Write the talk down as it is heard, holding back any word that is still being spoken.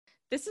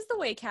This is the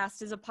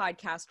Waycast is a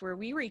podcast where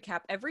we recap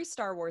every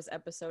Star Wars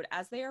episode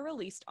as they are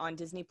released on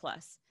Disney+.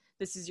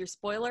 This is your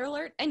spoiler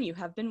alert, and you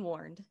have been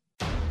warned.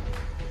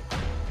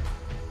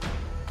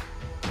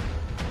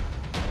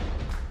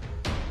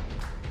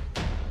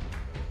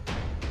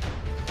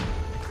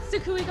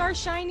 Sukuigar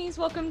Shinies,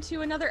 welcome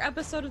to another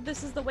episode of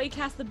This is the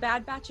Waycast, the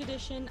Bad Batch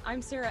edition.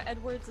 I'm Sarah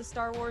Edwards, a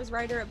Star Wars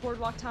writer at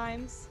Boardwalk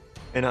Times.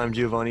 And I'm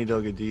Giovanni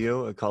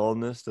Delgadillo, a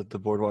columnist at the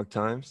Boardwalk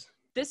Times.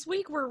 This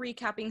week, we're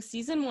recapping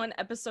Season 1,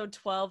 Episode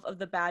 12 of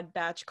The Bad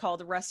Batch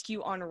called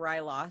Rescue on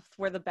Ryloth,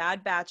 where the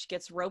Bad Batch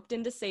gets roped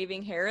into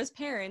saving Hera's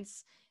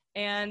parents,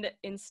 and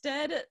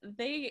instead,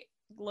 they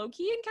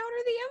low-key encounter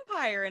the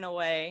Empire in a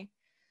way.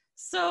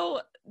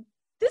 So,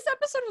 this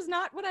episode was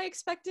not what I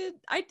expected.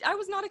 I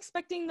was not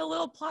expecting the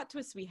little plot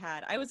twist we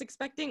had. I was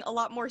expecting a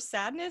lot more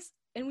sadness,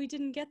 and we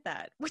didn't get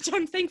that, which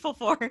I'm thankful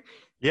for.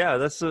 Yeah,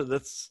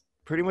 that's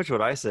pretty much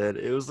what I said.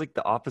 It was like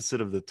the opposite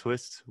of the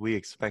twist we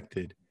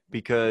expected.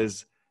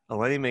 Because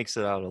Eleni makes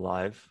it out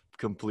alive,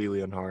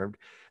 completely unharmed.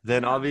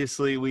 Then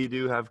obviously we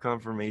do have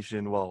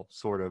confirmation, well,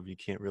 sort of, you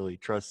can't really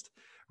trust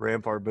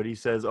Rampart, but he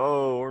says,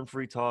 oh, Orn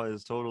Free-Taw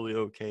is totally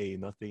okay,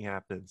 nothing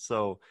happened.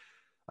 So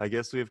I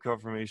guess we have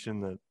confirmation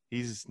that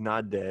he's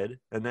not dead.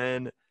 And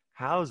then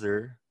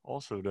Hauser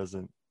also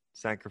doesn't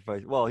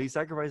sacrifice, well, he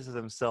sacrifices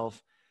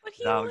himself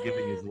without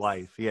giving his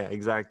life. Yeah,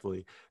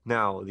 exactly.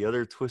 Now, the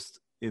other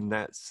twist in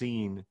that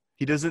scene,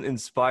 he doesn't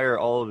inspire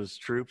all of his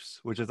troops,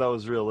 which I thought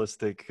was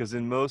realistic, because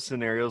in most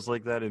scenarios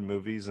like that in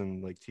movies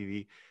and like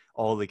TV,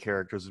 all the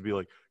characters would be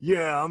like,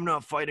 yeah, I'm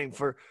not fighting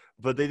for,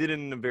 but they did it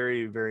in a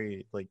very,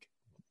 very like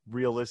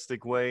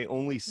realistic way.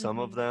 Only some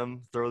of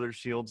them throw their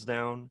shields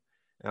down,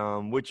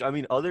 which, I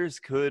mean, others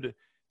could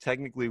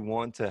technically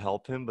want to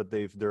help him, but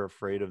they're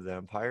afraid of the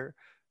Empire.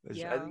 I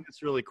think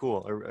it's really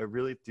cool. I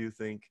really do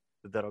think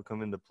that that'll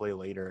come into play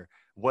later,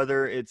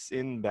 whether it's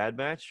in Bad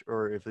Batch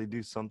or if they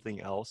do something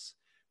else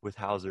with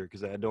Hauser,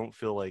 because I don't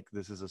feel like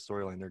this is a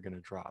storyline they're going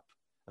to drop,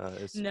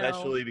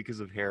 especially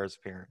because of Hera's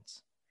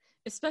parents.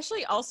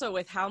 Especially also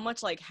with how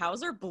much like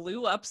Hauser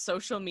blew up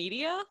social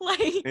media.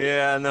 Like,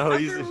 yeah, no,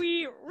 after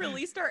we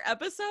released our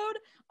episode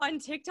on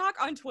TikTok,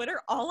 on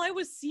Twitter, all I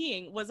was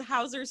seeing was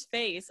Hauser's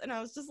face, and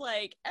I was just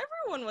like,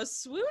 everyone was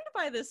swooned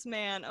by this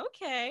man.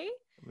 Okay.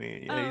 I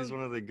mean, yeah, he's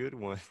one of the good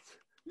ones.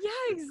 Yeah,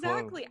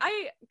 exactly.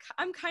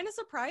 I'm kind of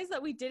surprised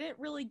that we didn't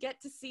really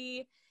get to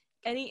see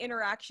any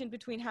interaction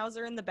between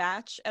Hauser and the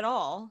Batch at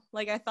all.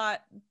 Like, I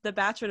thought the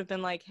Batch would have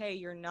been like, hey,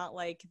 you're not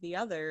like the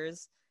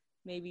others,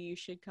 maybe you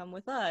should come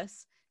with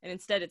us. And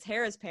instead it's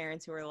Hera's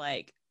parents who are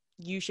like,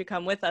 you should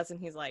come with us, and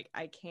he's like,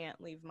 I can't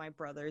leave my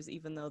brothers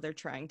even though they're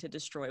trying to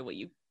destroy what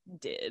you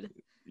did.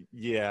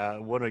 Yeah,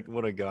 what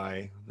a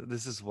guy.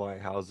 This is why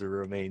Hauser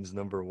remains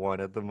number one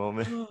at the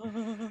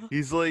moment.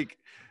 He's like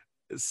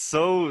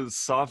so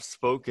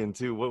soft-spoken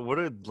too. What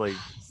a like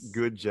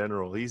good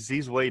general.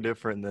 He's way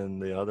different than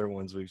the other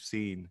ones we've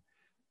seen.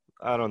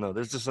 I don't know.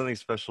 There's just something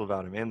special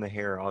about him, and the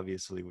hair,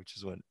 obviously, which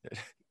is what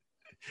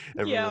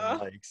everyone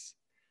likes.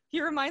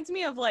 He reminds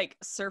me of like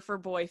Surfer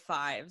Boy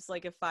Fives,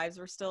 like if Fives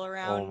were still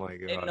around. Oh my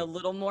god! And a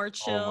little more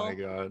chill. Oh my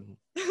god!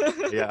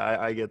 Yeah,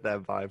 I get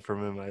that vibe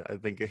from him. I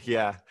think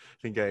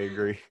I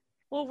agree.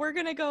 Well, we're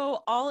going to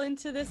go all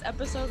into this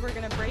episode. We're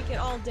going to break it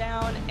all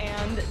down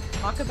and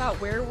talk about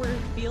where we're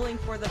feeling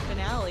for the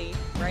finale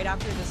right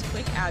after this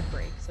quick ad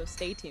break. So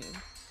stay tuned.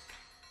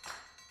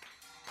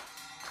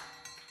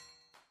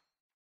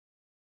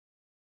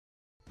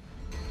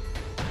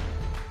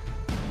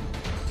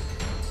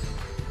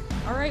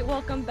 All right,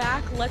 welcome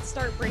back. Let's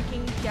start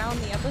breaking down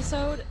the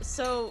episode.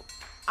 So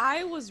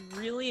I was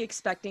really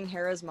expecting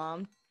Hera's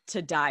mom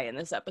to die in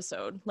this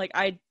episode. Like,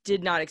 I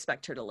did not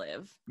expect her to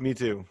live. Me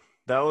too.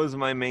 That was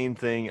my main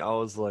thing. I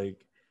was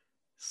like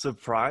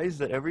surprised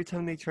that every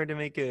time they tried to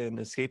make an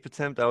escape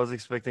attempt, I was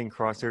expecting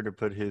Crosshair to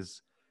put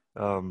his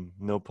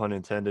no pun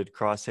intended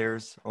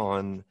crosshairs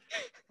on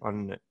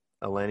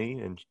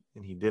Eleni, and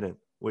he didn't,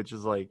 which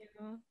is like,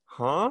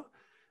 huh?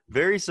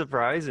 Very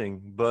surprising.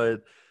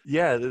 But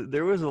yeah,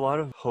 there was a lot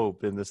of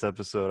hope in this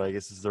episode, I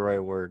guess is the right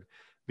word,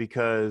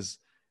 because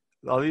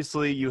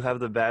obviously you have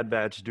the Bad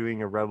Batch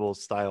doing a rebel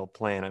style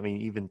plan. I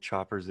mean, even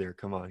Chopper's there,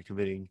 come on,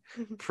 committing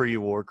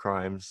pre-war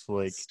crimes,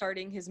 like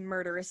starting his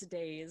murderous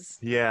days.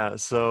 Yeah,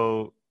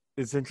 so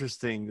it's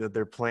interesting that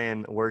their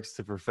plan works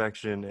to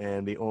perfection,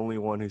 and the only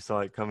one who saw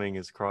it coming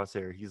is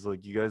Crosshair. He's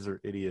like, you guys are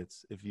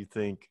idiots if you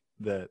think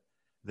that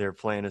their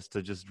plan is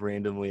to just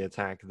randomly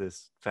attack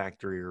this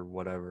factory or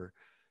whatever.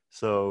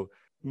 So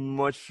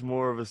much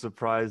more of a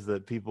surprise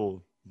that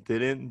people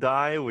didn't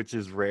die, which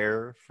is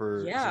rare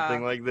for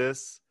something like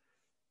this,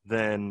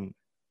 than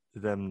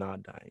them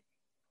not dying,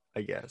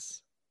 I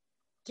guess.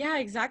 Yeah,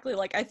 exactly.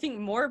 Like, I think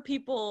more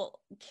people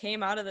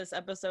came out of this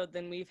episode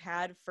than we've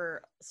had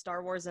for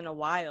Star Wars in a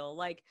while.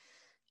 Like,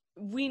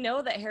 we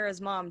know that Hera's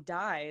mom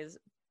dies,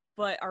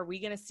 but are we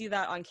going to see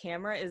that on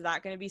camera? Is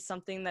that going to be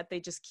something that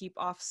they just keep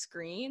off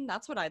screen?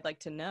 That's what I'd like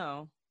to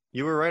know.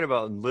 You were right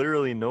about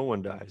literally no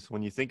one dies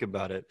when you think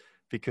about it,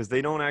 because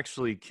they don't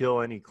actually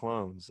kill any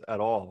clones at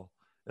all.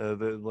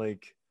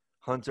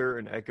 Hunter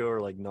and Echo are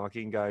like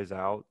knocking guys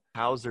out.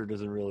 Hauser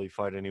doesn't really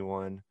fight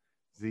anyone.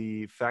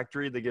 The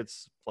factory that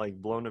gets like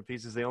blown to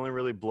pieces, they only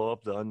really blow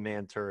up the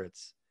unmanned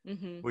turrets,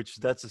 Mm-hmm. which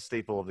that's a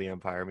staple of the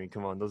Empire. I mean,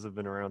 come on, those have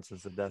been around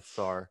since the Death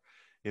Star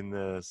in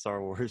the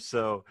Star Wars.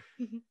 So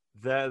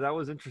that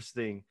was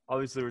interesting.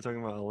 Obviously, we're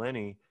talking about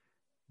Eleni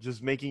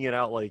just making it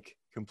out like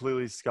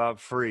completely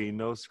scot-free,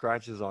 no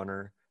scratches on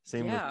her.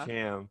 Same with Yeah.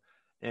 Cham.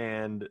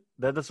 And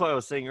that's why I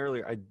was saying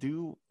earlier, I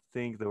do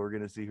think that we're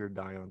going to see her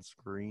die on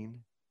screen.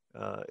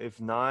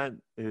 If not,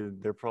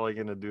 they're probably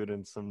going to do it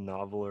in some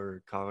novel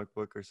or comic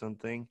book or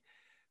something.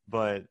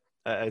 But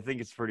I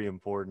think it's pretty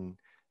important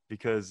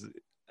because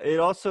it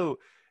also,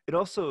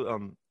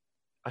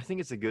 I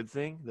think it's a good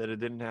thing that it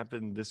didn't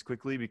happen this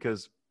quickly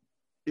because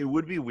it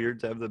would be weird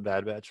to have the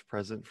Bad Batch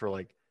present for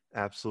like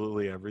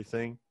absolutely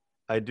everything.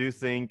 I do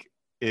think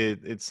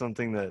it's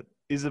something that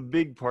is a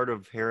big part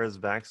of Hera's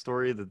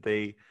backstory that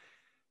they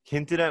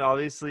hinted at,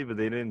 obviously, but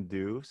they didn't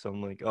do. So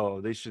I'm like,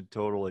 oh, they should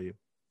totally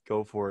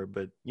go for it.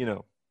 But,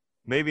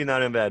 maybe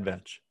not in Bad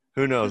Batch.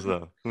 Who knows,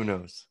 though? Who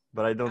knows?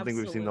 But I don't think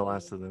we've seen the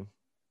last Absolutely. of them.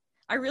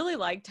 I really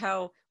liked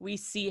how we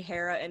see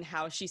Hera and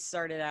how she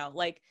started out.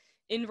 Like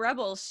in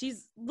Rebels,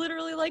 she's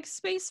literally like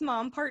Space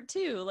Mom Part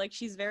 2. Like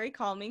she's very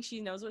calming. She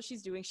knows what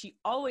she's doing. She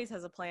always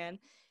has a plan.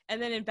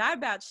 And then in Bad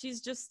Batch,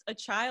 she's just a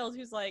child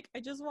who's like, I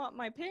just want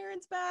my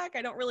parents back.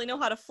 I don't really know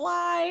how to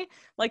fly.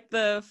 Like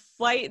the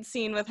flight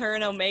scene with her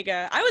and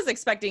Omega. I was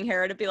expecting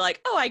Hera to be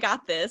like, oh, I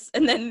got this.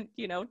 And then,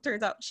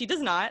 turns out she does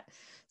not.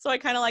 So I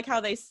kind of like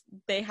how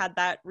they had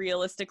that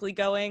realistically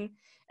going.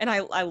 And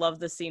I love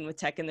the scene with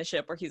Tech in the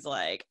ship where he's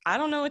like, I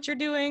don't know what you're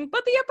doing,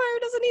 but the Empire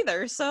doesn't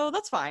either, so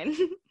that's fine.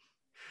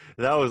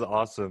 That was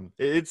awesome.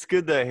 It's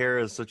good that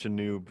Hera is such a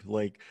noob.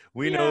 Like,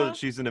 we know Yeah. that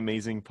she's an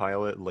amazing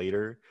pilot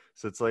later.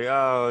 So it's like,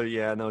 oh,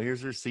 yeah, no,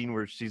 here's her scene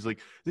where she's like,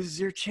 this is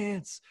your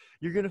chance.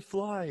 You're going to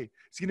fly.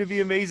 It's going to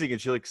be amazing. And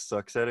she, like,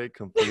 sucks at it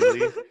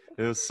completely.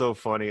 It was so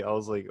funny. I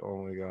was like,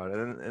 oh, my God.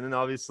 And then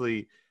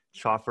obviously,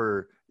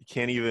 Chopper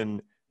can't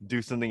even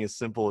do something as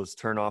simple as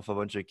turn off a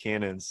bunch of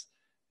cannons.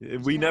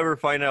 We Yeah. never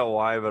find out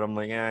why, but I'm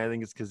like, I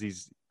think it's because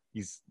he's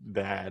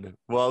bad.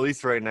 Well, at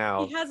least right He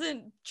now.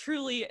 hasn't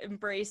truly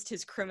embraced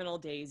his criminal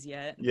days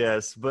yet.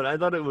 Yes, but I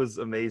thought it was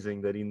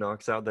amazing that he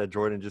knocks out that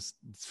droid and just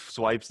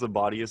swipes the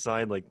body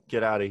aside, like,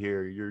 get out of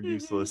here, you're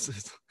useless.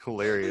 It's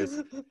hilarious.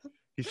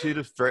 He should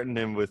have threatened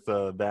him with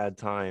a bad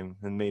time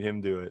and made him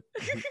do it.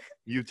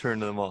 You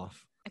turned them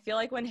off. I feel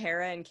like when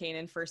Hera and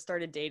Kanan first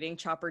started dating,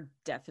 Chopper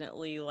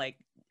definitely like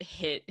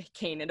hit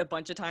Kanan a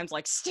bunch of times,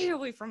 like, stay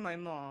away from my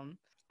mom.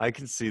 I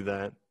can see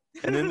that.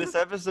 And in this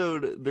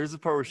episode, there's a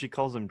part where she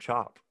calls him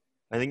Chop.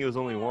 I think it was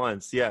only Yeah.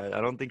 once. Yeah, I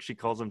don't think she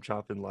calls him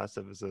Chop in the last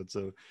episode,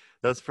 so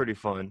that's pretty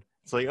fun.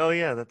 It's like, oh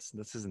yeah, that's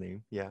his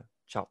name. Yeah,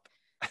 Chop.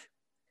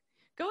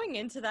 Going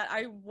into that,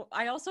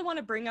 I also want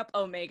to bring up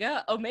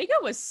Omega. Omega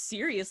was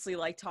seriously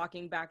like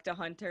talking back to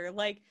Hunter.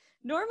 Like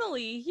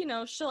normally,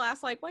 she'll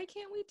ask like, "Why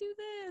can't we do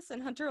this?"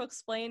 And Hunter will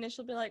explain, and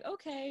she'll be like,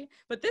 "Okay."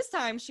 But this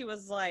time, she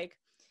was like,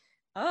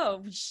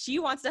 "Oh, she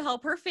wants to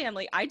help her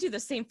family. I do the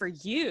same for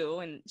you."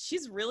 And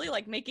she's really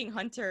like making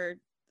Hunter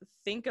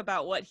think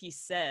about what he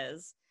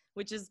says,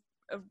 which is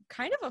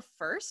kind of a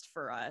first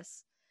for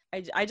us.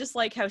 I just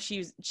like how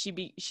she's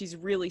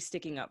really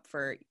sticking up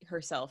for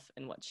herself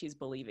and what she's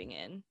believing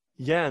in.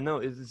 Yeah, no,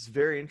 it's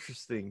very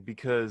interesting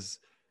because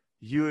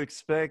you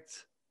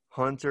expect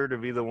Hunter to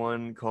be the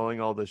one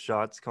calling all the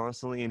shots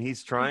constantly, and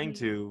he's trying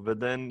Mm-hmm. to, but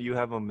then you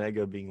have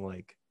Omega being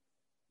like,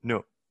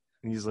 no.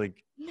 And he's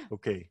like, No.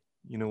 okay,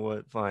 you know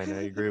what? Fine,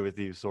 I agree with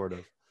you, sort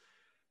of.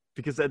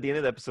 Because at the end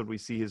of the episode, we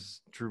see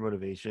his true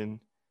motivation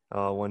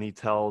when he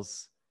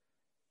tells,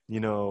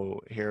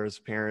 Hera's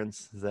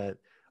parents that,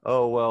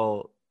 oh,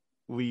 well,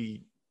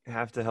 we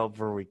have to help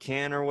where we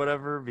can or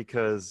whatever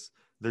because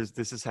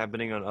this is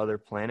happening on other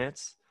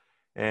planets,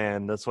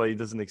 and that's why he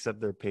doesn't accept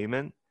their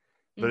payment.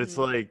 But it's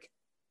Mm-hmm. like,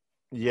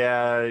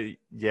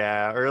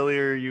 yeah.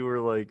 Earlier you were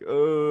like,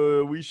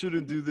 we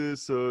shouldn't do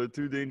this,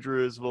 too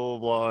dangerous, blah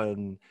blah blah,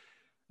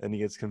 and he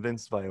gets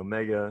convinced by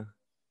Omega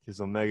because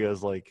Omega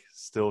is like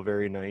still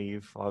very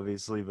naive,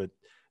 obviously, but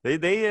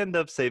they end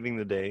up saving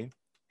the day.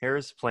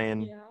 Hera's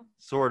plan Yeah.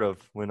 sort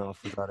of went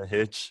off without a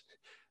hitch,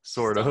 She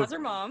sort still of. has her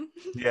mom.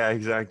 Yeah,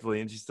 exactly,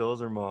 and she still has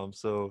her mom.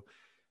 So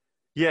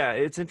yeah,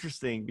 it's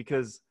interesting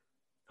because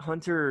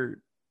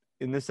Hunter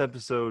in this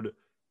episode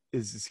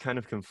is kind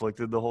of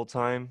conflicted the whole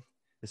time,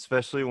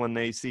 especially when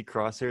they see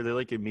Crosshair. They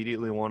like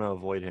immediately want to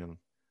avoid him.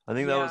 I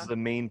think that was Yeah. the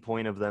main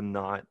point of them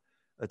not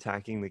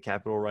attacking the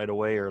capital right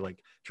away or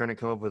like trying to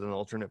come up with an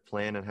alternate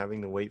plan and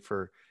having to wait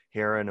for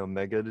Hera and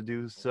Omega to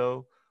do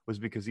so was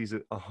because he's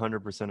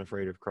 100%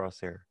 afraid of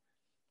Crosshair.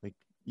 Like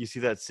you see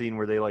that scene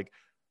where they like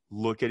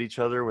look at each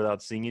other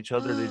without seeing each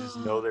other. They just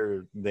know Oh,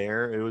 they're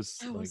there. It was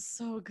that like, was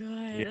so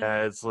good.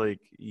 yeah, it's like,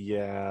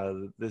 yeah,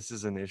 this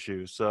is an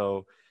issue.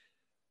 So,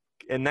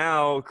 and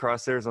now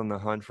Crosshair's on the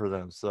hunt for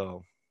them.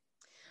 So,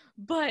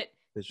 But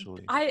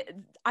officially, I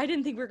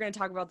didn't think we were going to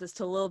talk about this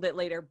till a little bit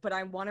later, but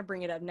I want to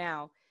bring it up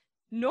now.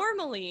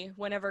 normally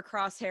whenever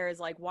Crosshair is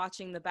like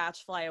watching the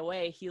batch fly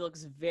away, he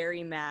looks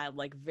very mad,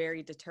 like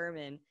very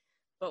determined.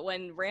 But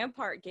when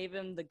Rampart gave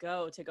him the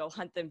go to go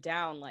hunt them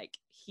down, like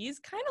he's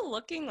kind of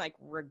looking like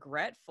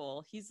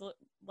regretful. He's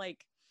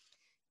like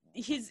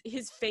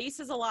his face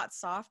is a lot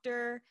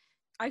softer.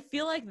 I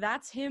feel like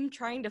that's him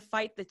trying to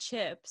fight the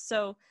chip.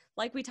 So,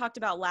 like we talked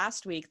about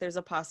last week, there's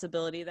a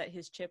possibility that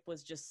his chip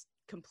was just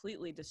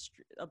completely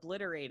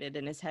obliterated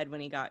in his head when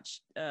he got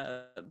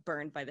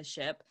burned by the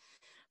ship.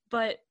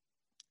 But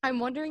I'm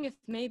wondering if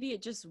maybe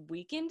it just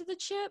weakened the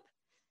chip.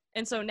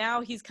 And so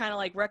now he's kind of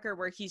like Wrecker,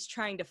 where he's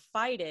trying to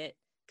fight it,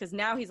 because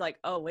now he's like,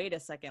 oh, wait a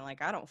second,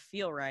 like I don't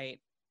feel right.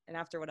 And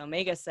after what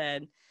Omega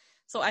said.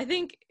 So I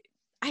think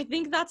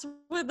that's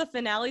where the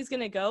finale is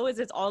going to go, is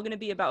it's all going to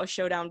be about a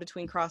showdown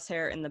between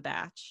Crosshair and the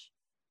Batch.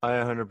 I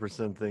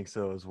 100% think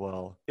so as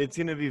well. It's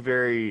going to be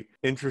very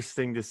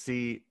interesting to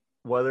see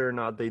whether or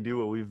not they do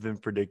what we've been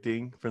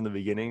predicting from the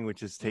beginning,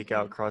 which is take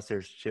out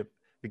Crosshair's chip.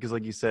 Because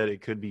like you said,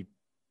 it could be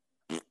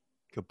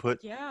kaput.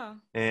 Yeah.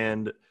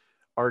 And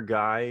our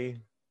guy,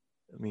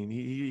 I mean,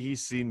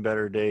 he's seen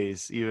better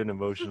days, even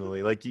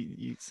emotionally. Like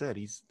you said,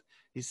 he's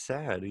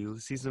sad. He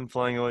sees him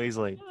flying away. He's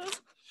like,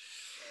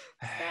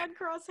 sad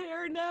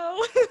Crosshair,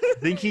 no. I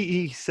think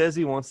he says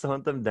he wants to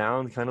hunt them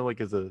down, kind of like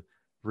as a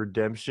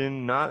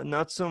redemption,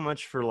 not so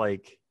much for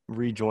like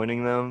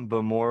rejoining them,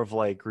 but more of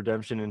like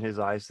redemption in his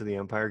eyes to the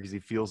Empire, because he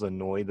feels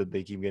annoyed that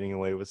they keep getting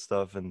away with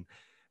stuff. And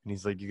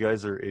he's like, you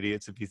guys are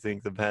idiots if you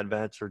think the Bad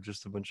Batch are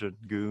just a bunch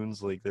of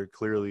goons. Like, they're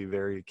clearly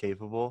very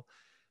capable.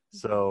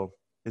 So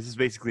this is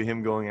basically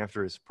him going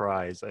after his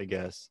prize, I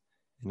guess,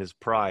 and his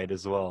pride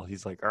as well.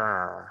 He's like,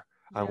 I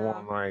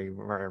want my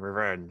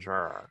revenge.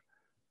 Arr.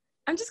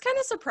 I'm just kind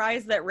of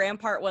surprised that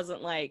Rampart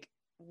wasn't like,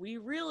 we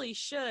really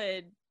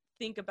should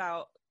think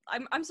about.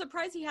 I'm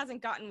surprised he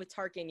hasn't gotten with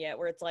Tarkin yet,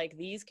 where it's like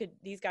these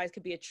guys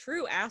could be a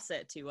true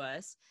asset to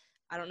us.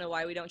 I don't know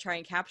why we don't try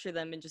and capture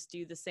them and just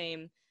do the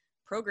same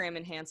program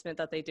enhancement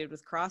that they did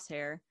with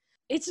Crosshair.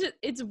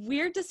 It's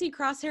weird to see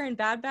Crosshair in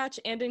Bad Batch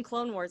and in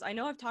Clone Wars. I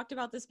know I've talked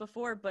about this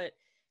before, but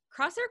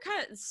Crosshair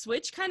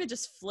switch kind of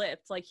just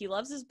flipped. Like, he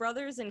loves his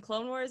brothers in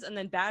Clone Wars, and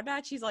then Bad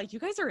Batch, he's like, you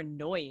guys are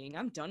annoying.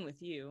 I'm done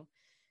with you.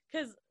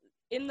 Because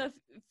in the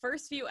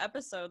first few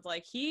episodes,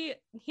 like, he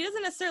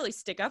doesn't necessarily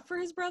stick up for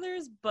his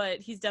brothers, but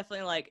he's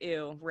definitely like,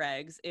 ew,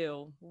 regs,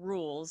 ew,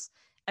 rules,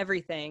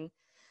 everything.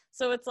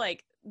 So it's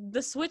like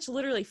the switch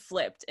literally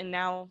flipped, and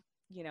now,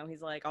 you know,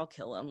 he's like, I'll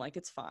kill him, like,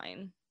 it's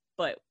fine.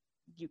 But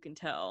you can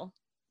tell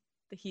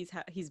that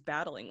he's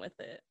battling with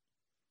it.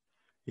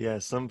 Yeah,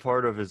 some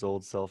part of his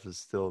old self is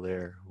still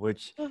there,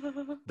 which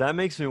that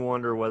makes me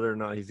wonder whether or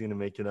not he's going to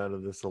make it out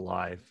of this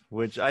alive,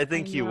 which I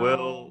think he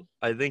will.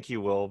 I think he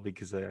will,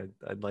 because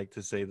I'd like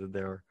to say that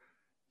they're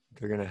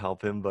going to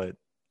help him, but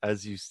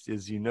as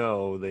you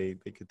know, they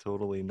could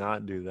totally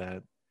not do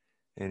that,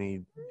 and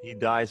he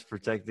dies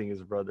protecting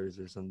his brothers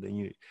or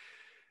something.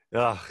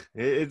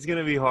 It's going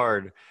to be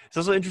hard. It's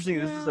also interesting.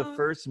 This is the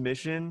first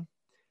mission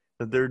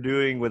that they're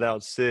doing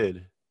without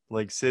Sid.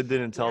 Like, Sid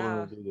didn't tell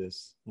them to do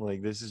this.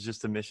 Like, this is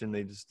just a mission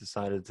they just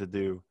decided to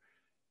do.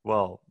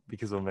 Well,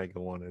 because Omega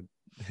wanted.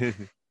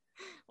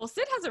 Well,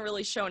 Sid hasn't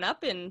really shown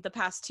up in the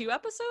past 2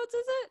 episodes,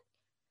 is it?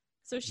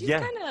 So she's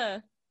kind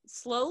of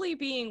slowly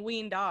being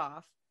weaned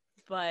off,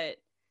 but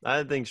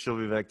I think she'll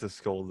be back to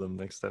scold them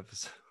next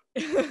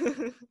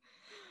episode.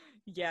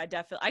 Yeah,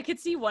 definitely. I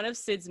could see one of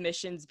Sid's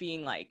missions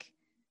being like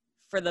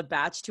for the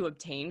Batch to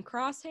obtain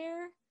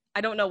Crosshair. I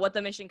don't know what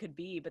the mission could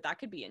be, but that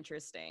could be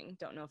interesting.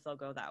 Don't know if they'll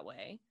go that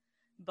way.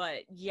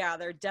 But yeah,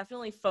 they're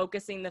definitely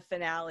focusing the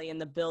finale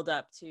and the build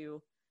up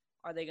to,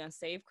 are they going to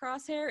save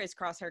Crosshair? Is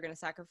Crosshair going to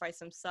sacrifice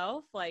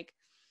himself? Like,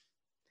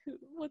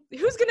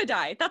 who's going to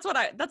die?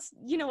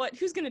 You know what?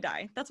 Who's going to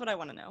die? That's what I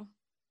want to know.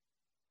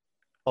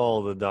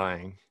 All the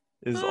dying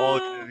is all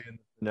going to be in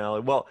the finale.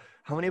 Well,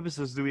 how many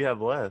episodes do we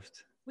have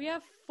left? We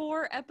have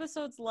 4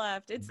 episodes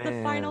left. It's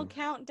the final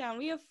countdown.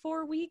 We have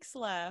 4 weeks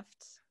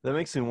left. That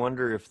makes me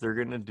wonder if they're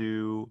going to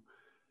do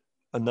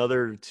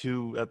another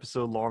 2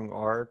 episode long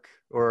arc,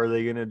 or are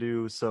they going to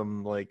do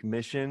some like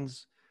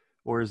missions,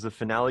 or is the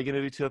finale going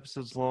to be 2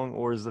 episodes long,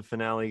 or is the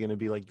finale going to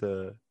be like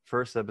the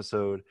first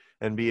episode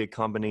and be a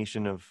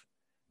combination of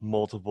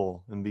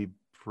multiple and be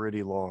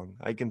pretty long?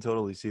 I can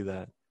totally see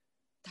that.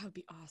 That would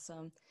be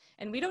awesome.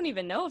 And we don't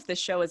even know if the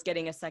show is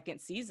getting a second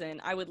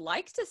season. I would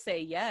like to say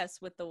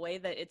yes, with the way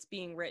that it's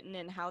being written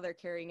and how they're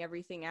carrying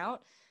everything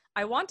out.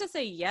 I want to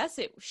say yes,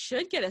 it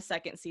should get a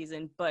second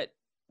season, but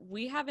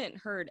we haven't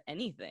heard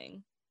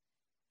anything.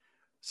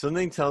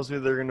 Something tells me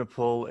they're going to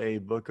pull a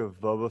Book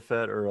of Boba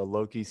Fett or a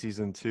Loki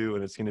season 2,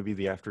 and it's going to be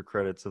the after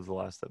credits of the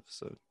last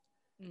episode.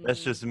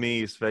 That's just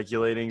me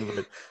speculating,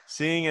 but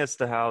seeing as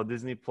to how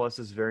Disney Plus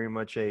is very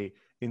much a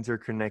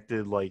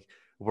interconnected, like,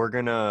 we're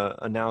going to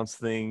announce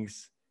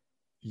things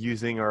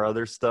using our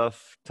other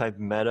stuff type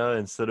meta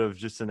instead of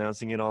just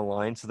announcing it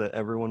online so that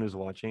everyone who's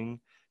watching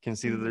can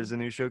see that there's a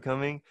new show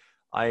coming.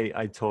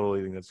 I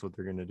totally think that's what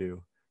they're going to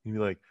do. You'd be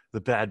like,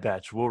 the Bad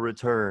Batch will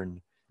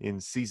return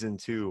in season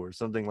 2 or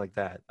something like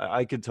that.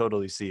 I could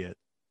totally see it.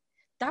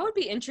 That would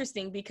be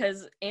interesting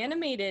because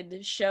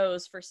animated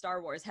shows for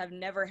Star Wars have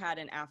never had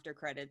an after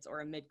credits or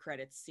a mid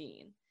credits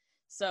scene.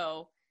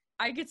 So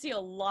I could see a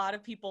lot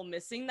of people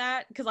missing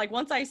that because, like,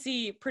 once I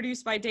see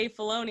produced by Dave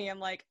Filoni, I'm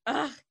like,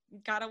 ugh,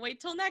 gotta wait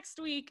till next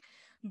week.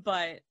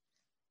 But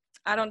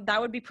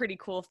that would be pretty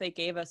cool if they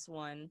gave us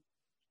one.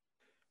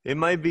 It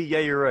might be, yeah,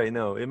 you're right.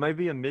 No, it might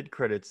be a mid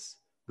credits.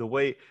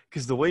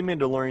 Because the way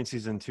Mandalorian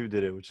season 2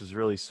 did it, which is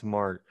really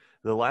smart.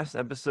 The last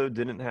episode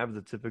didn't have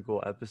the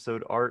typical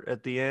episode art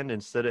at the end.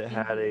 Instead, it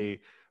had a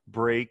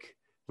break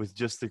with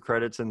just the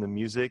credits and the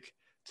music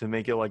to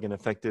make it like an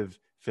effective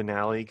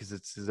finale, because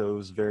it's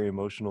those very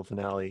emotional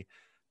finale.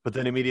 But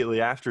then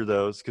immediately after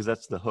those, because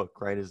that's the hook,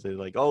 right? Is they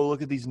like, oh,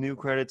 look at these new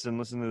credits and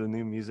listen to the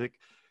new music.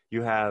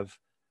 You have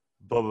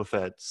Boba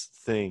Fett's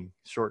thing,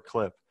 short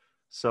clip.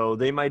 So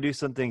they might do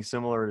something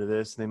similar to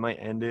this. They might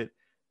end it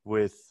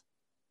with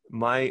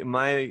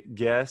my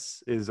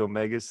guess is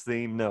Omega's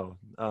theme. No,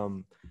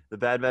 the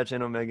Bad Batch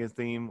and Omega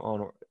theme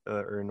on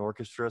or an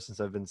orchestra.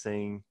 Since I've been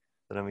saying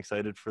that I'm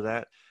excited for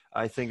that,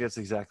 I think that's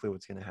exactly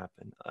what's going to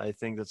happen. I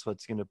think that's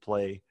what's going to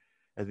play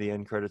at the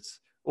end credits,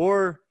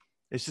 or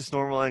it's just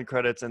normal end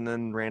credits, and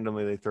then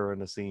randomly they throw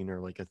in a scene or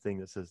like a thing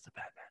that says the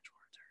Bad Batch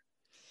words.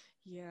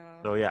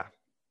 Yeah. So yeah.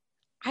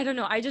 I don't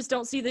know. I just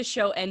don't see this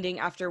show ending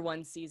after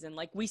one season.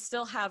 Like, we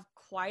still have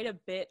quite a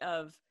bit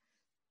of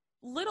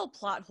little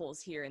plot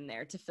holes here and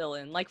there to fill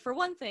in. Like, for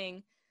one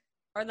thing,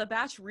 are the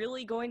Batch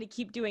really going to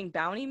keep doing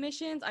bounty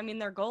missions? I mean,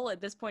 their goal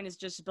at this point is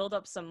just build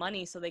up some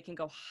money so they can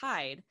go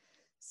hide.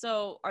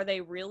 So are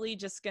they really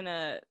just going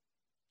to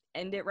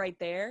end it right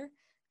there?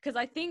 Because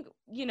I think,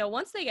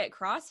 once they get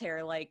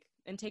Crosshair, like,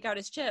 and take out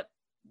his chip,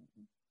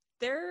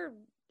 their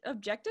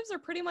objectives are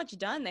pretty much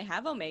done. They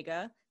have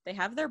Omega. They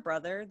have their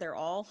brother. They're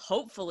all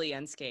hopefully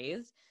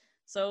unscathed.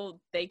 So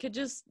they could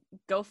just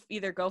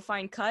either go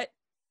find Cut,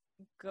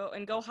 go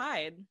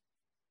hide.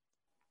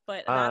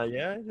 But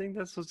Yeah, I think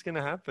that's what's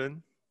gonna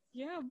happen.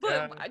 yeah,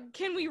 but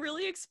can we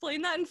really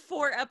explain that in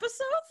 4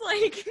 episodes?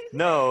 Like,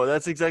 No,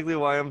 that's exactly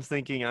why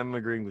I'm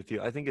agreeing with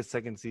you. I think a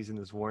second season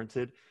is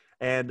warranted.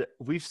 And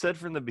we've said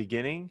from the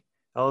beginning,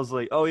 I was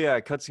like, oh yeah,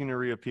 Cut's gonna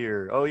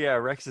reappear. Oh yeah,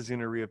 Rex is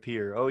gonna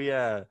reappear. Oh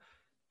yeah.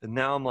 And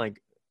now I'm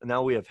like,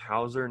 now we have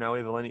Hauser, now we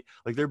have Eleni.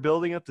 Like, they're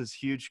building up this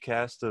huge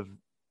cast of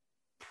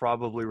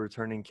probably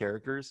returning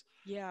characters.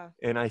 yeah.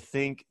 And I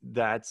think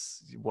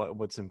that's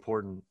what's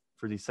important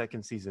for the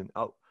second season.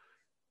 Oh,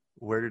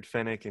 where did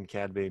Fennec and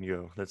Cad Bane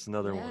go? That's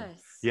another one.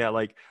 Yes. Yeah,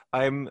 like,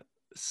 I'm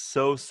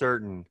so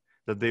certain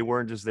that they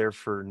weren't just there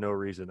for no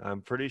reason.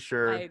 I'm pretty I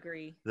sure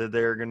agree. that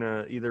they're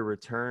gonna either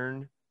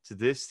return to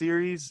this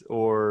series,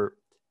 or,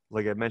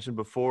 like I mentioned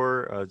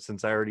before,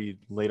 since I already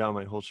laid out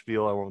my whole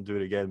spiel, I won't do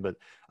it again. But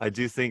I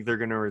do think they're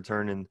gonna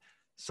return in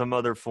some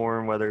other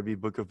form, whether it be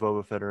Book of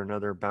Boba Fett or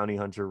another bounty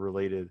hunter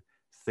related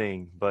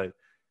thing. But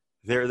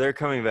they're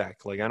coming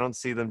back. Like, I don't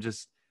see them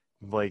just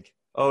like,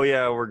 oh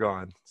yeah, we're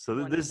gone. So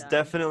One and this done.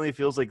 definitely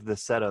feels like the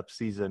setup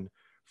season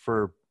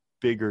for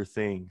bigger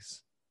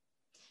things.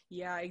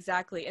 Yeah,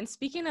 exactly. And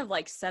speaking of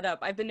like setup,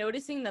 I've been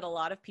noticing that a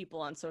lot of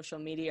people on social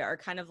media are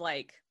kind of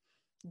like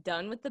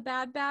done with the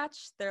Bad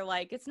Batch. They're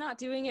like, it's not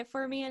doing it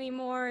for me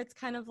anymore. It's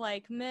kind of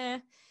like meh.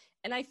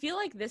 And I feel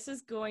like this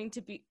is going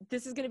to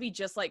be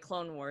just like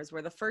Clone Wars,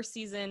 where the first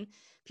season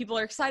people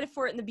are excited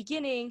for it in the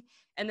beginning,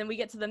 and then we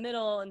get to the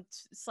middle and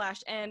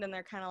slash end, and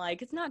they're kind of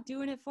like, it's not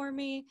doing it for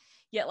me.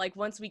 Yet, like,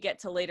 once we get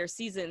to later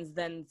seasons,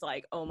 then it's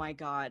like, oh my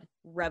god,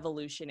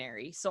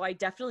 revolutionary. So I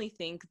definitely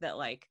think that,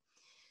 like,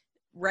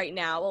 right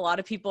now a lot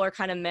of people are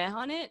kind of meh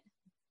on it,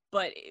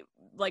 but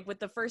like with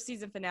the first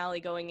season finale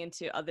going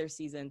into other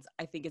seasons,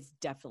 I think it's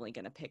definitely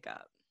going to pick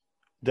up.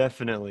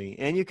 Definitely.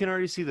 And you can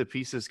already see the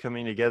pieces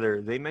coming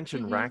together. They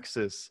mentioned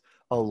Raxus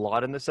a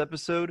lot in this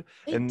episode,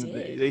 They and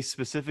did. they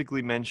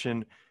specifically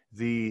mention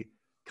the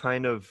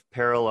kind of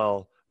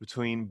parallel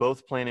between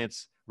both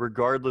planets,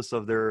 regardless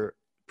of their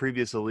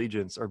previous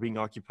allegiance, are being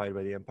occupied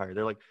by the Empire.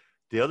 They're like,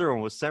 the other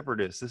one was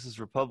separatist. This is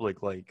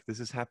Republic. Like, this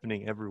is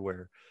happening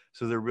everywhere.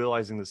 So they're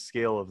realizing the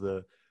scale of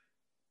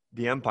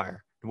the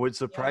Empire. What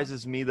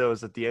surprises me, though,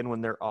 is at the end when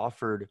they're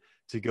offered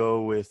to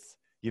go with,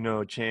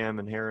 Cham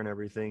and Hera and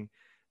everything,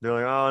 they're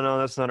like, oh, no,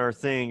 that's not our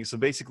thing. So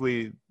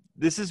basically,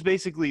 this is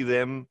basically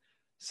them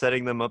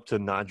setting them up to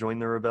not join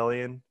the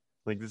rebellion.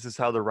 Like, this is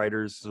how the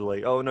writers are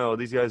like, oh, no,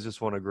 these guys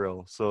just want to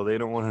grill. So they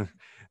don't want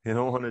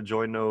to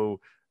join no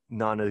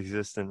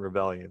non-existent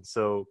rebellion.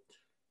 So,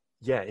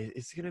 yeah,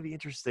 it's going to be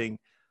interesting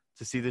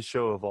to see this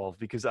show evolve,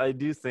 because I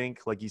do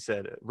think, like you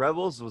said,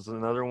 Rebels was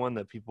another one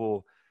that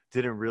people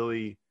didn't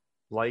really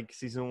like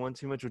season 1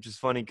 too much, which is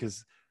funny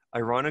because,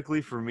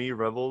 ironically for me,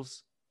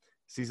 Rebels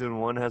season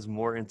 1 has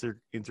more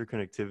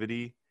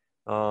interconnectivity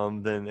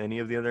than any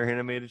of the other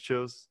animated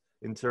shows,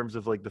 in terms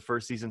of like the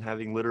first season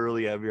having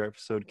literally every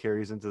episode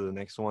carries into the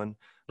next one,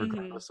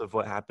 regardless of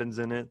what happens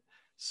in it.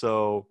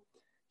 So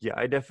yeah,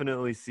 I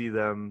definitely see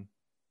them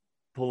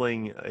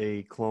pulling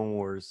a Clone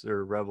Wars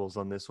or Rebels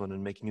on this one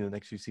and making the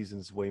next few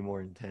seasons way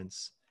more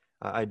intense.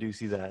 I do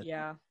see that.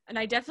 Yeah. And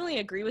I definitely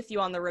agree with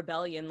you on the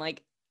rebellion.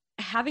 Like,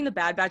 having the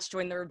Bad Batch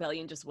join the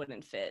rebellion just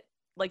wouldn't fit.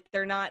 Like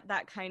they're not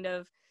that kind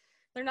of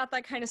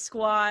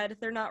squad.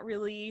 They're not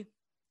really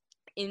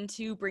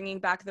into bringing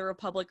back the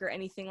Republic or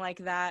anything like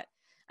that.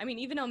 I mean,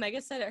 even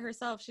Omega said it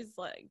herself. She's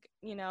like,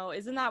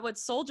 isn't that what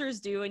soldiers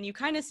do? And you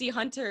kind of see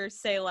Hunter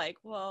say like,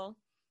 well,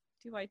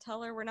 do I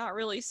tell her we're not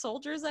really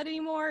soldiers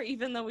anymore,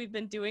 even though we've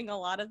been doing a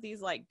lot of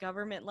these like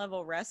government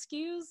level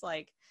rescues?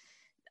 Like,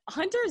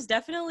 Hunter's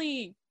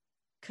definitely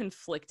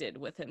conflicted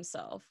with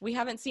himself. We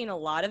haven't seen a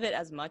lot of it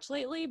as much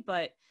lately,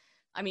 but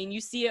I mean,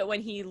 you see it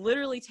when he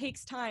literally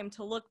takes time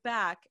to look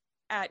back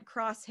at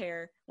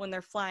Crosshair when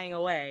they're flying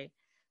away.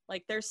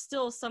 Like, there's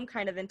still some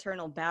kind of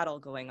internal battle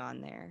going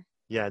on there.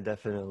 Yeah,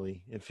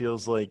 definitely. It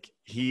feels like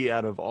he,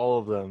 out of all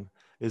of them,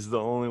 is the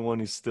only one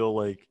who's still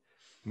like,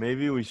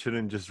 maybe we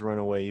shouldn't just run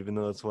away, even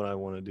though that's what I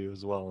want to do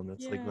as well. And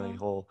that's like my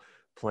whole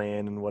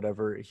plan and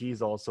whatever.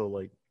 He's also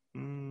like,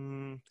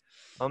 I'm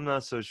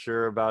not so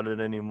sure about it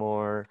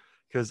anymore.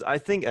 Because I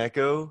think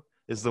Echo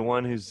is the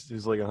one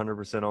who's like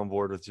 100% on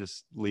board with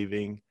just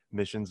leaving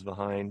missions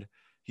behind.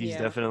 He's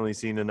definitely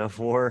seen enough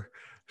war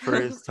for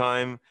his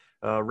time.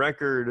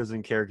 Wrecker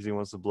doesn't care because he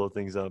wants to blow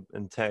things up.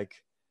 And Tech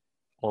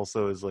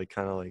also is like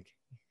kind of like,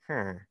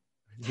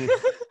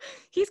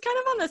 He's kind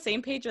of on the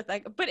same page with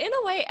Echo, but in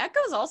a way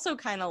Echo's also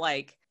kind of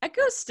like,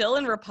 Echo's still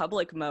in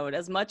Republic mode.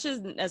 As much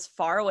as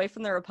far away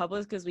from the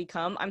Republic as we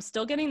come, I'm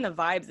still getting the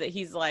vibes that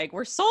he's like,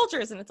 we're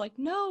soldiers, and it's like,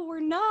 no, we're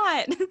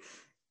not.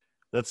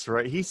 That's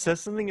right. He says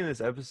something in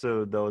this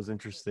episode that was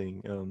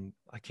interesting.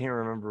 I can't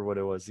remember what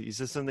it was. He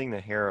says something to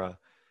Hera,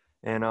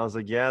 and I was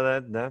like, yeah,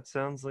 that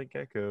sounds like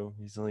Echo.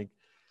 He's like,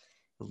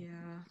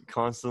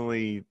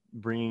 constantly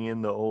bringing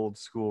in the old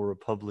school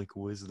Republic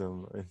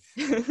wisdom,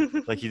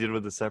 like he did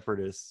with the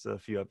Separatists a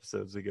few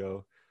episodes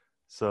ago.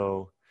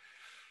 So,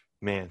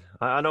 man,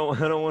 I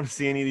don't want to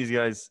see any of these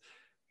guys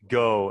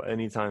go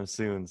anytime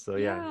soon. So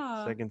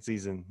second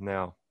season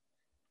now.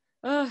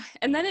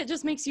 And then it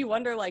just makes you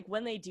wonder, like,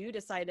 when they do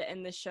decide to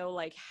end the show,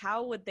 like,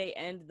 how would they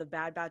end the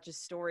Bad Batch's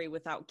story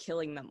without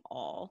killing them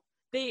all?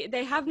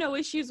 They have no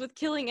issues with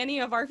killing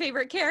any of our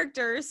favorite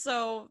characters,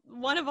 so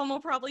one of them will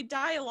probably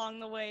die along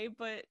the way,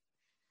 but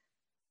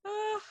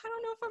I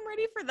don't know if I'm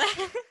ready for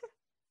that.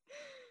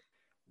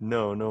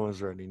 No one's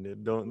ready.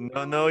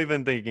 No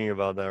even thinking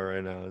about that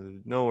right now.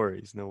 No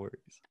worries.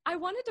 I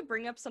wanted to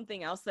bring up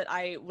something else that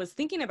I was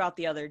thinking about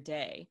the other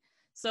day.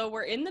 So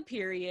we're in the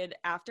period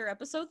after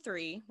episode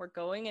 3. We're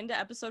going into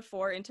episode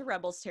 4, into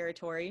Rebels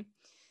territory.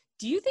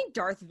 Do you think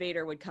Darth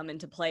Vader would come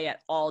into play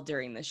at all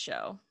during this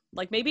show?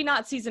 Like, maybe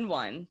not season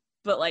 1,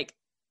 but like,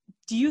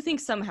 do you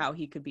think somehow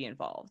he could be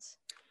involved?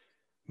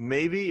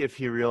 Maybe if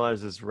he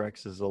realizes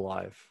Rex is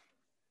alive.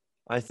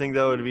 I think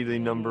that would be the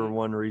number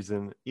one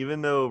reason.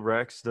 Even though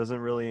Rex doesn't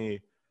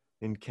really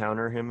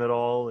encounter him at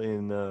all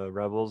in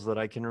Rebels that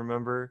I can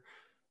remember,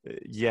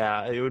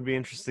 it would be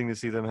interesting to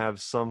see them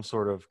have some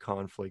sort of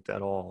conflict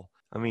at all.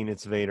 I mean,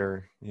 it's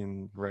Vader,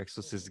 and Rex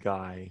was his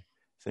guy,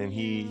 and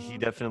he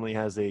definitely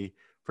has a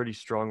pretty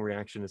strong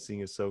reaction to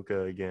seeing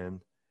Ahsoka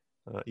again,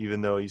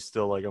 even though he's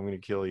still like, I'm going to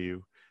kill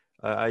you.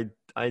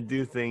 I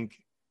do think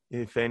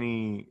if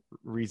any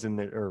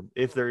reason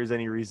if there is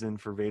any reason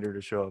for Vader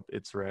to show up,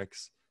 it's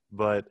Rex.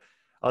 But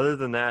other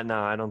than that, no,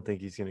 I don't think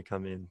he's going to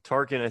come in.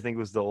 Tarkin, I think,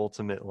 was the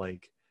ultimate,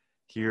 like,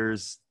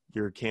 here's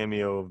your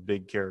cameo of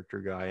big character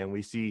guy. And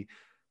we see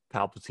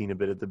Palpatine a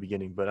bit at the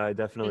beginning, but I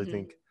definitely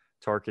think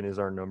Tarkin is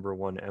our number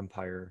one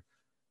Empire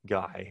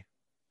guy.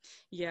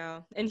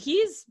 Yeah. And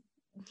he's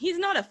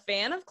not a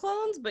fan of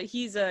clones, but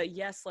he's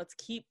yes, let's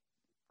keep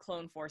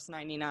Clone Force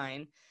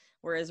 99.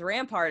 Whereas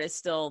Rampart is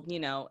still,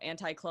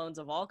 anti-clones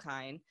of all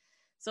kind.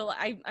 So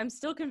I'm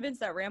still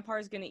convinced that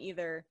Rampart is going to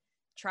either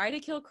try to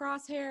kill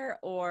Crosshair,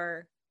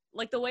 or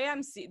like the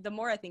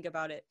more I think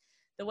about it,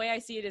 the way I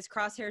see it is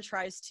Crosshair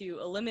tries to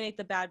eliminate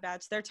the Bad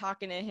Batch. They're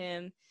talking to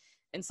him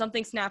and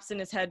something snaps in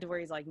his head to where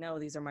he's like, no,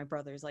 these are my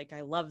brothers. Like,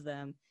 I love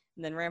them.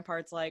 And then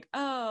Rampart's like,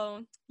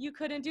 oh, you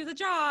couldn't do the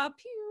job.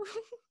 Pew.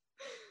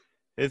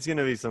 It's going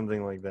to be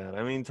something like that.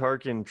 I mean,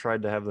 Tarkin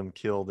tried to have them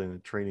killed in a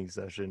training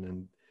session,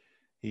 and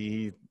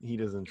he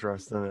doesn't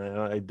trust them.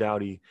 I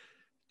doubt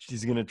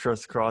he's going to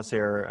trust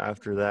Crosshair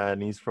after that,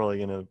 and he's probably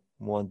going to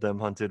want them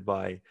hunted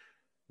by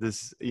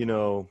this,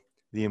 the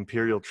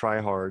Imperial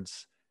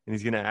tryhards, and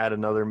he's going to add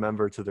another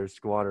member to their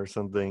squad or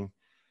something.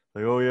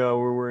 Like, oh yeah,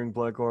 we're wearing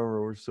black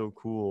armor, we're so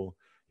cool.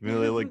 Even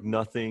though they look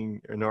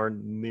nothing and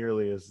aren't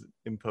nearly as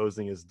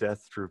imposing as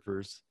Death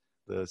Troopers,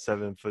 the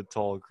 7-foot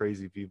tall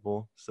crazy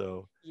people.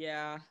 So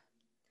yeah,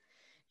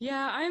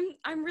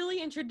 I'm really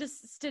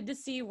interested to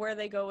see where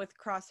they go with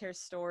Crosshair's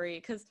story,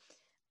 because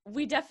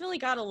we definitely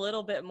got a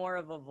little bit more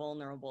of a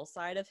vulnerable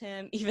side of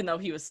him, even though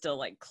he was still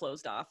like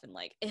closed off and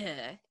like,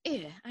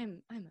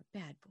 I'm a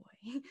bad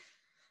boy.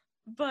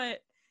 But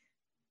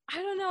I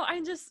don't know.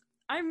 I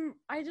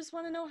just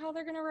want to know how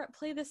they're gonna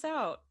play this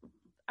out.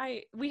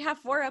 We have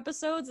 4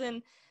 episodes,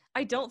 and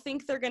I don't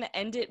think they're gonna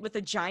end it with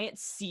a giant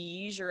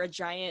siege or a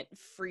giant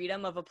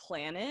freedom of a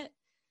planet,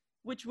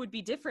 which would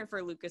be different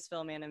for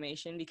Lucasfilm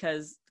Animation,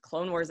 because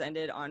Clone Wars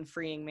ended on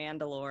freeing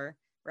Mandalore.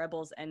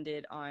 Rebels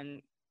ended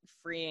on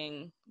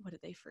freeing, what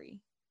did they free?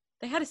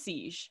 They had a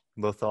siege.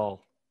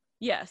 Lothal.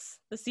 Yes,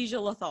 the siege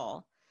of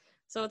Lothal.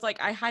 So it's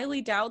like I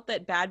highly doubt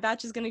that Bad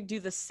Batch is going to do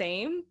the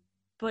same,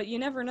 but you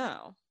never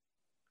know.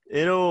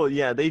 They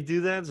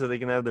do that so they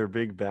can have their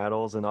big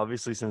battles, and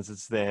obviously since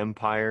it's the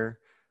Empire,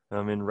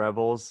 in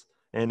Rebels,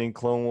 and in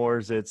Clone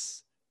Wars,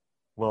 it's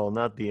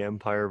not the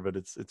Empire, but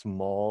it's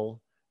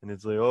Maul, and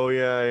it's like, oh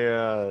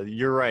yeah,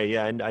 you're right,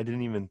 yeah, and I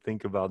didn't even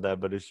think about that,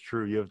 but it's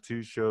true. You have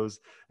two shows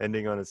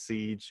ending on a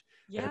siege.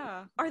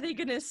 Yeah. Are they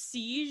going to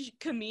siege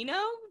Camino?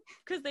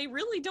 Because they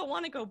really don't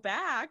want to go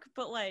back,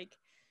 but like,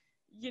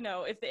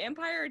 if the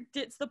Empire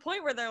gets to the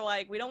point where they're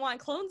like, we don't want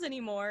clones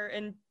anymore,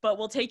 but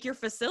we'll take your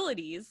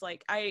facilities,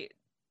 like I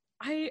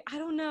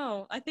don't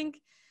know. I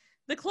think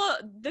the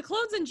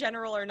clones in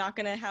general are not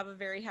going to have a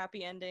very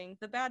happy ending.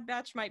 The Bad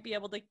Batch might be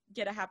able to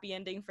get a happy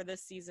ending for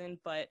this season,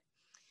 but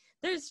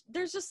there's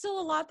just still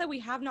a lot that we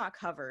have not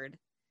covered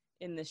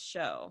in this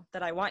show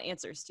that I want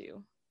answers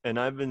to. And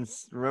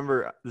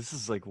remember, this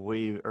is like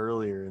way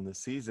earlier in the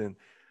season.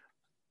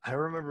 I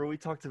remember we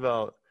talked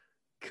about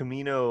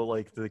Camino,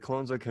 like the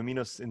clones of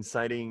Camino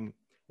inciting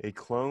a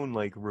clone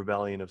like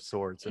rebellion of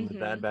sorts, and the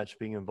Bad Batch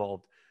being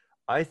involved.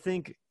 I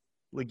think,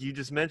 like you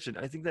just mentioned,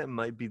 I think that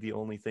might be the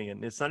only thing,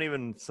 and it's not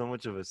even so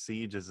much of a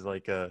siege as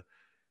like not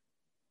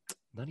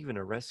even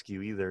a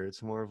rescue either.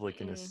 It's more of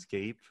like an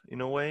escape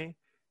in a way,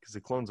 because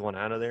the clones want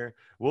out of there.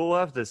 We'll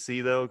have to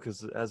see though,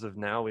 because as of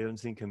now, we haven't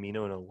seen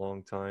Camino in a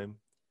long time.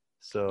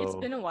 So it's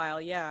been a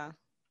while, yeah.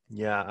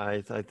 Yeah,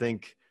 I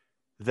think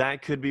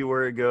that could be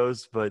where it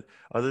goes, but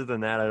other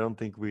than that, I don't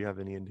think we have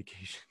any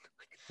indication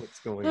like what's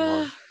going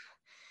on.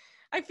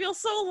 I feel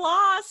so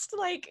lost.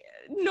 Like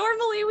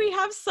normally we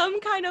have some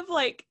kind of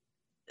like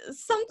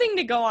something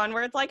to go on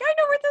where it's like, I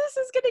know where this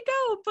is gonna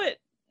go, but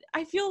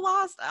I feel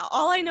lost.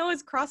 All I know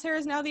is Crosshair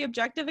is now the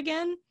objective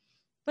again,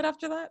 but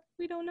after that,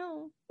 we don't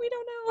know.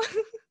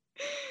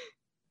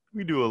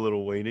 We do a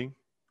little waiting.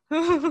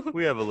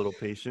 We have a little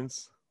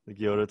patience, like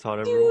Yoda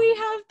taught Do everyone. we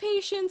have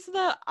patience?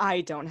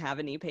 I don't have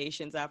any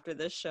patience after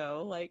this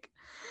show. Like,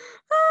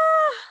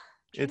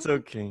 It's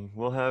okay.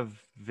 We'll have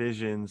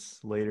visions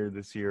later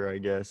this year, I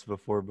guess,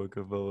 before Book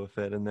of Boba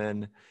Fett, and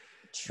then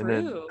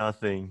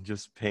nothing,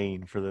 just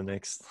pain for the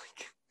next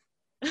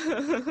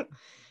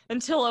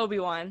until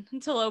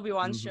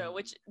Obi-Wan's show,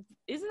 which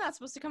isn't that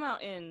supposed to come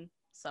out in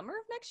summer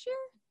of next year?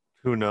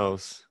 Who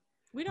knows?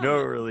 We don't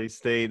No know. release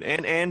date.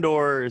 And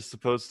Andor is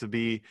supposed to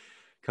be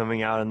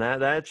coming out, and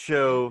that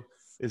show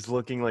is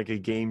looking like a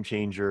game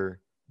changer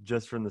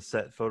just from the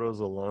set photos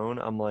alone.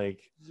 I'm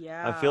like,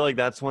 yeah, I feel like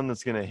that's one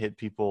that's gonna hit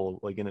people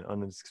like in an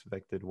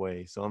unexpected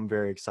way. So I'm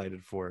very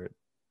excited for it.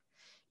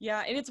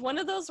 Yeah, and it's one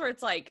of those where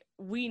it's like,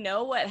 we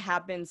know what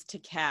happens to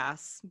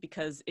Cass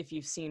because if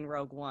you've seen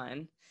Rogue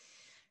One.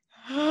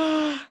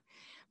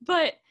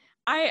 But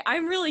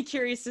I'm really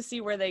curious to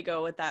see where they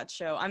go with that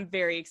show. I'm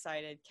very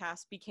excited.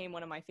 Cass became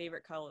one of my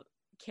favorite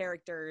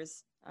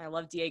characters. I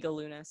love Diego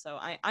Luna, so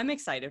I'm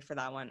excited for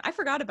that one. I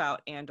forgot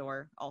about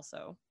Andor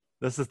also.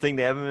 That's the thing.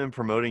 They haven't been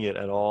promoting it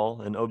at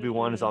all. And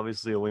Obi-Wan is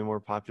obviously a way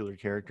more popular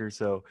character.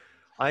 So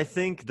I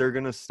think they're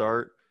going to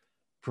start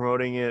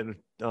promoting it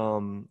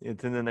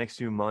within the next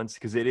few months,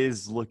 because it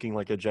is looking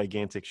like a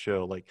gigantic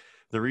show. Like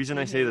the reason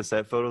I say the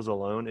set photos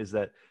alone is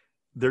that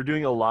they're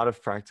doing a lot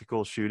of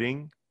practical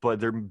shooting,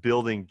 but they're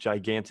building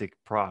gigantic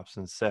props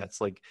and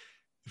sets like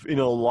in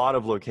a lot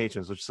of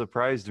locations, which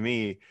surprised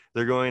me.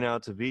 They're going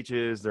out to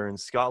beaches. They're in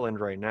Scotland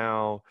right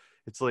now.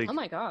 It's like, oh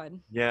my God.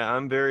 Yeah,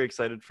 I'm very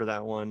excited for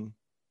that one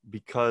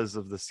because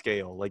of the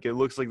scale. Like it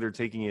looks like they're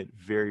taking it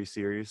very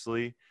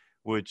seriously,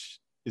 which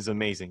is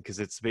amazing because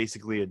it's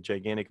basically a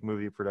gigantic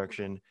movie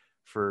production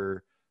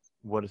for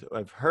what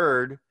I've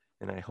heard,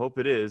 and I hope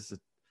it is, a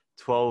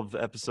 12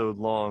 episode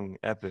long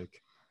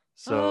epic.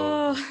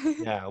 So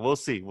yeah, we'll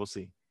see.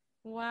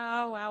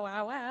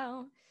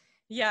 Wow.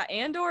 Yeah,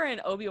 Andor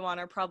and Obi-Wan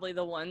are probably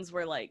the ones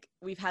where like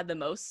we've had the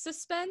most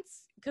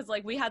suspense, because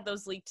like we had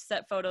those leaked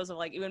set photos of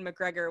like Ewan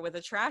McGregor with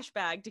a trash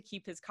bag to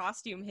keep his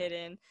costume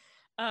hidden,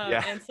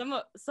 and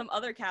some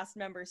other cast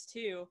members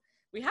too.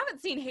 We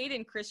haven't seen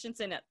Hayden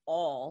Christensen at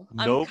all.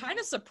 Nope. I'm kind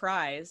of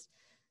surprised.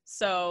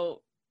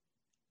 So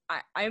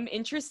I'm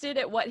interested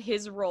at what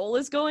his role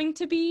is going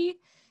to be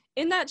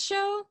in that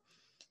show.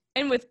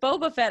 And with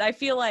Boba Fett, I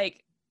feel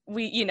like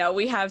we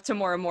have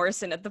Tamora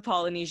Morrison at the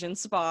Polynesian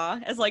Spa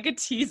as like a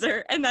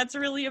teaser, and that's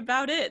really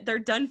about it. They're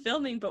done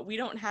filming, but we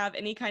don't have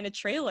any kind of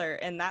trailer,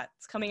 and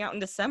that's coming out in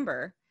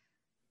December.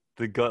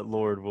 The Gut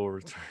Lord will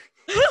return.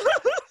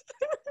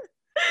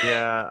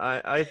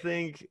 Yeah, I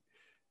think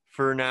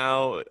for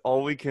now,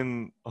 all we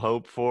can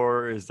hope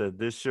for is that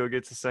this show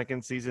gets a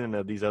second season and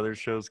that these other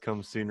shows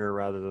come sooner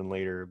rather than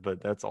later,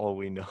 but that's all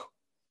we know.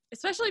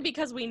 Especially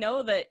because we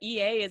know that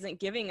EA isn't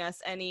giving us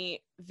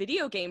any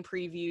video game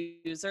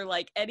previews or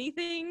like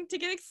anything to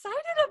get excited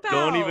about.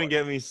 Don't even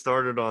get me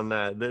started on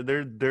that.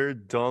 Their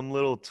dumb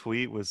little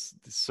tweet was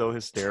so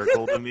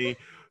hysterical to me.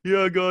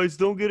 Yeah, guys,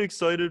 don't get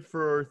excited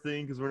for our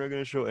thing because we're not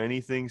going to show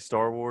anything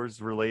Star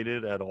Wars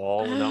related at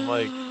all. And I'm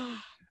like,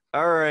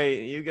 all right,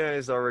 you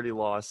guys already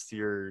lost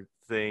your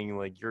thing.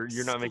 Like you're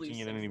not making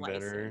it any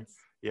better.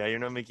 yeah, you're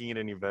not making it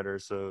any better,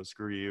 so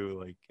screw you.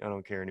 Like, I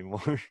don't care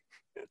anymore.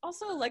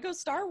 Also, Lego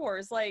Star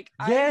Wars, like,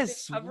 I've been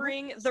Yes, what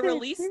covering is the that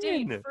release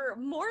date thing? for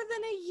more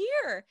than a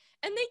year,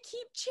 and they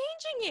keep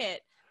changing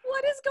it.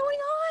 What is going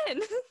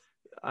on?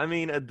 I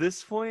mean, at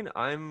this point,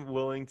 I'm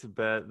willing to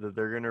bet that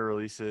they're gonna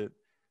release it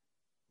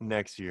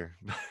next year.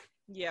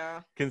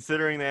 Yeah,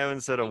 Considering they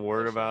haven't said a keep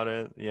word pushing about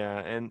it. it. Yeah,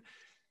 and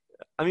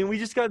I mean, we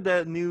just got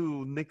that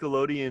new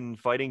Nickelodeon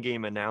fighting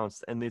game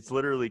announced, and it's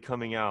literally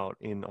coming out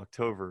in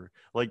October.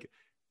 Like,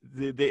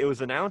 it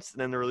was announced,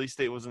 and then the release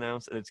date was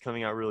announced, and it's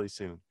coming out really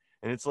soon.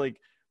 And it's like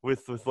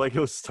with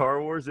Lego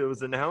Star Wars, it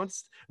was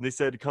announced, and they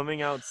said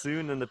coming out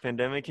soon, and the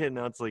pandemic hit, and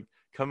now it's like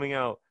coming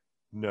out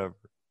never.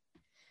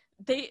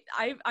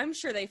 I'm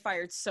sure they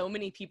fired so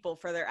many people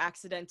for their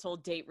accidental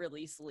date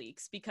release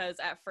leaks, because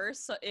at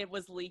first it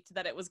was leaked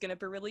that it was going to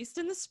be released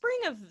in the spring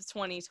of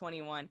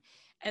 2021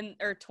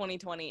 or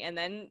 2020, and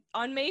then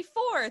on May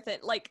 4th,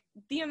 and like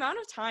the amount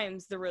of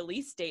times the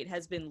release date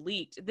has been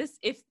leaked. This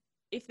if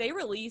they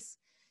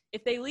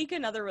leak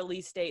another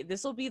release date,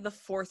 this will be the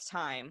fourth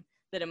time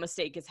that a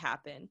mistake has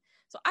happened.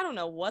 So I don't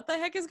know what the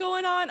heck is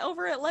going on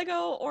over at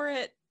Lego or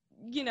at,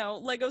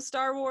 Lego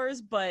Star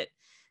Wars, but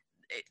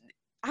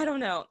I don't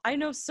know. I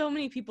know so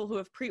many people who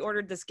have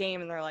pre-ordered this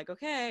game, and they're like,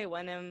 okay,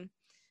 when am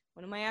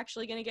I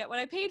actually going to get what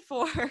I paid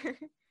for?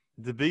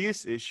 The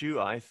biggest issue,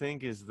 I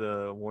think, is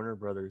the Warner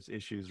Brothers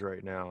issues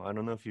right now. I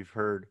don't know if you've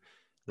heard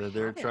I that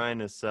they're haven't. trying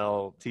to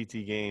sell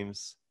TT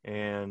Games,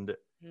 and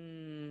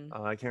Hmm.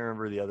 I can't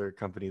remember the other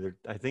company.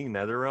 I think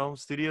NetherRealm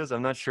Studios.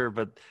 I'm not sure,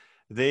 but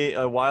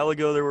a while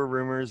ago there were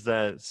rumors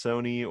that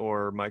Sony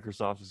or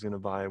Microsoft was going to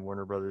buy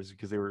Warner Brothers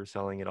because they were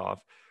selling it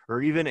off,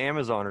 or even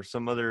Amazon or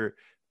some other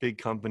big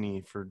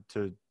company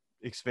to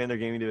expand their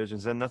gaming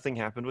divisions. And nothing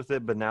happened with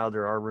it. But now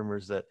there are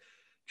rumors that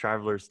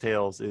Traveler's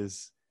Tales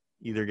is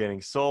either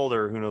getting sold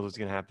or who knows what's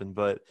going to happen.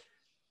 But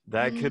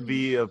that could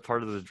be a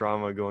part of the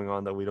drama going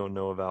on that we don't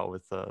know about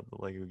with the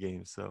Lego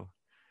games. So,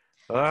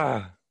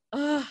 ah.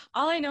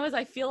 All I know is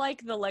I feel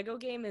like the Lego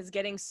game is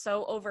getting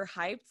so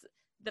overhyped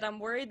that I'm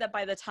worried that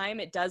by the time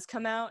it does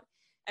come out,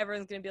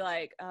 everyone's going to be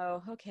like,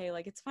 oh, okay,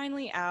 like it's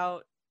finally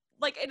out.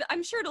 Like,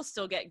 I'm sure it'll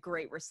still get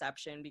great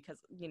reception because,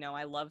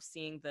 I love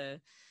seeing the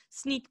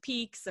sneak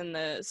peeks and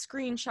the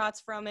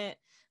screenshots from it.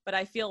 But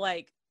I feel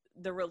like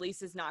the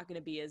release is not going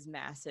to be as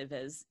massive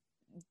as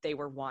they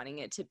were wanting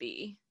it to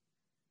be.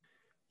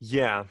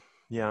 Yeah,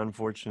 yeah,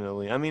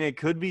 unfortunately. I mean, it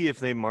could be if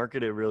they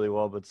market it really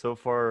well, but so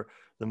far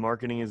the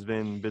marketing has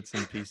been bits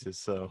and pieces.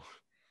 So,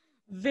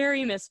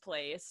 Very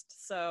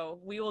misplaced. So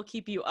we will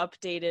keep you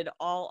updated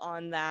all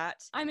on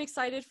that. I'm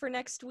excited for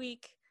next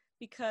week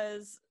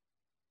because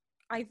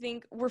I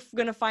think we're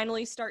going to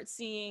finally start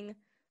seeing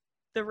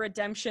the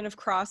redemption of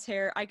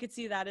Crosshair. I could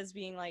see that as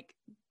being like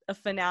a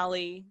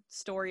finale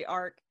story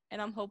arc,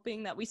 and I'm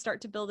hoping that we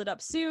start to build it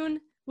up soon.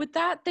 With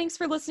that, thanks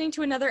for listening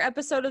to another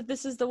episode of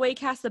This is the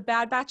Waycast, the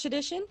Bad Batch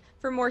edition.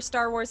 For more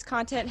Star Wars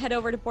content, head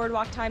over to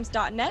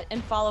boardwalktimes.net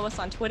and follow us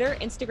on Twitter,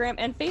 Instagram,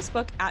 and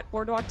Facebook at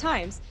Boardwalk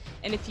Times.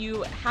 And if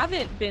you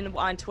haven't been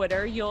on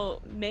Twitter, you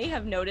may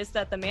have noticed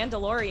that The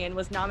Mandalorian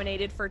was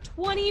nominated for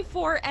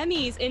 24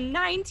 Emmys in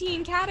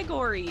 19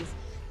 categories,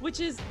 which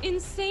is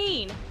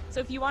insane. So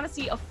if you want to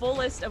see a full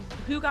list of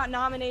who got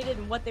nominated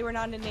and what they were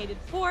nominated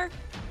for,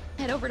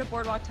 head over to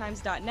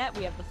boardwalktimes.net.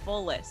 We have the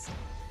full list.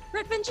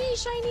 Red G,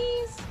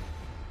 Shinies!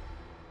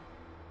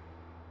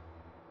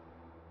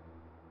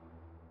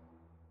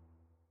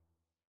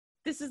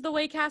 This is the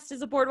Waycast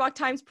is a Boardwalk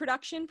Times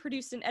production,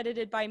 produced and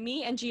edited by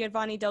me and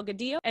Giovanni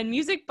Delgadillo, and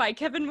music by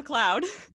Kevin MacLeod.